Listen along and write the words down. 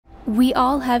We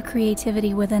all have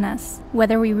creativity within us,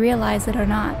 whether we realize it or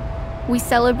not. We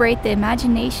celebrate the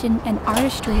imagination and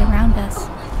artistry around us,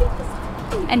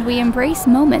 and we embrace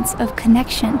moments of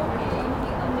connection.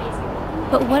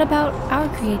 But what about our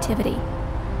creativity?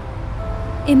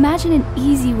 Imagine an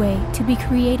easy way to be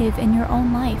creative in your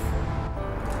own life.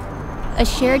 A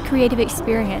shared creative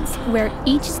experience where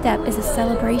each step is a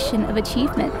celebration of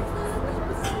achievement.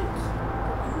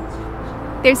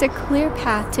 There's a clear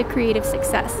path to creative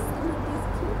success,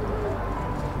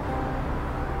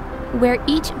 where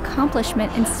each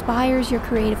accomplishment inspires your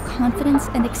creative confidence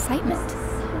and excitement.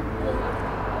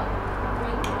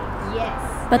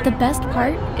 Yes. But the best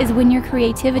part is when your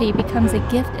creativity becomes a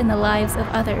gift in the lives of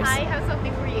others. I have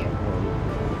something for you.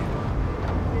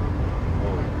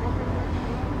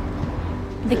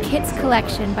 The Kits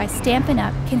Collection by Stampin'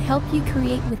 Up! Can help you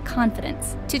create with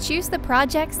confidence. To choose the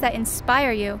projects that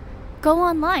inspire you, go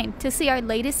online to see our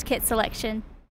latest kit selection.